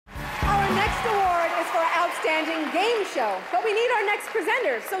next award is for Outstanding Game Show. But we need our next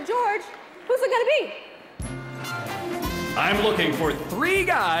presenter. So, George, who's it going to be? I'm looking for 3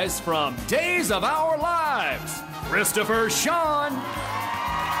 guys from Days of Our Lives. Christopher Sean,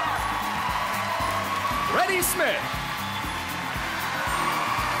 Freddie Smith,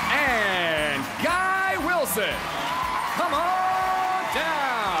 and Guy Wilson. Come on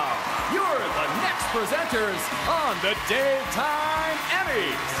down. You're the next presenters on the Daytime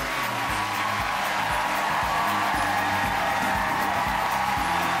Emmys.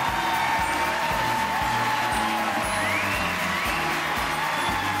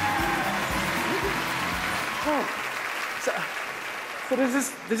 So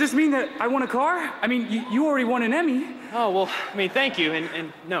does this mean that I won a car? I mean, you already won an Emmy. Oh, well, I mean, thank you,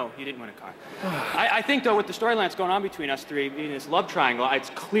 and no, you didn't win a car. I think, though, with the storyline that's going on between us three, in this love triangle, it's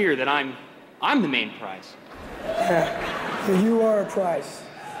clear that I'm the main prize. You are a prize.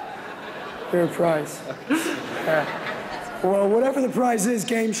 You're a prize. Well, whatever the prize is,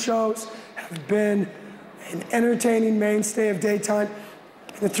 game shows have been an entertaining mainstay of daytime.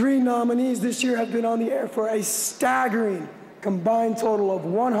 The 3 nominees this year have been on the air for a staggering combined total of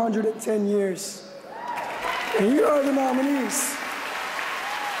 110 years. And here are the nominees.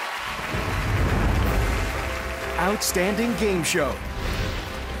 Outstanding Game Show,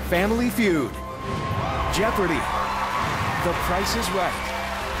 Family Feud, Jeopardy, The Price is Right.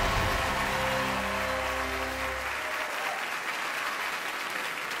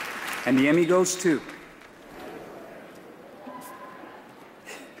 And the Emmy goes to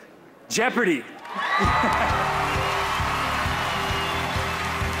Jeopardy.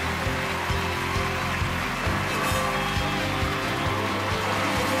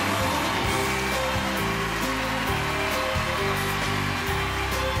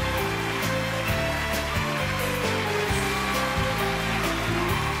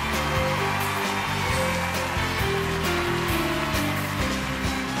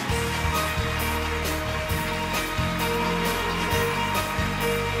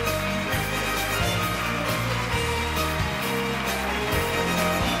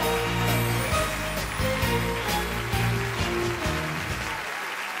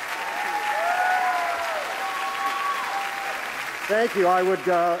 Thank you. I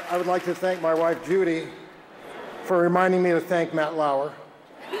would like to thank my wife, Judy, for reminding me to thank Matt Lauer.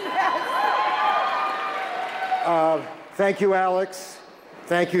 Thank you, Alex.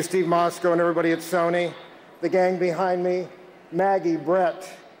 Thank you, Steve Mosco and everybody at Sony. The gang behind me, Maggie, Brett,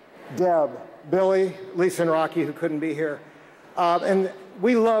 Deb, Billy, Lisa, and Rocky, who couldn't be here. And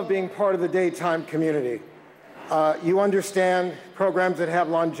we love being part of the daytime community. You understand programs that have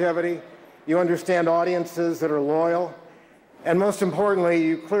longevity. You understand audiences that are loyal. And most importantly,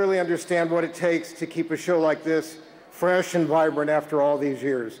 you clearly understand what it takes to keep a show like this fresh and vibrant after all these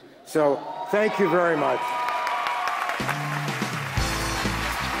years. So thank you very much.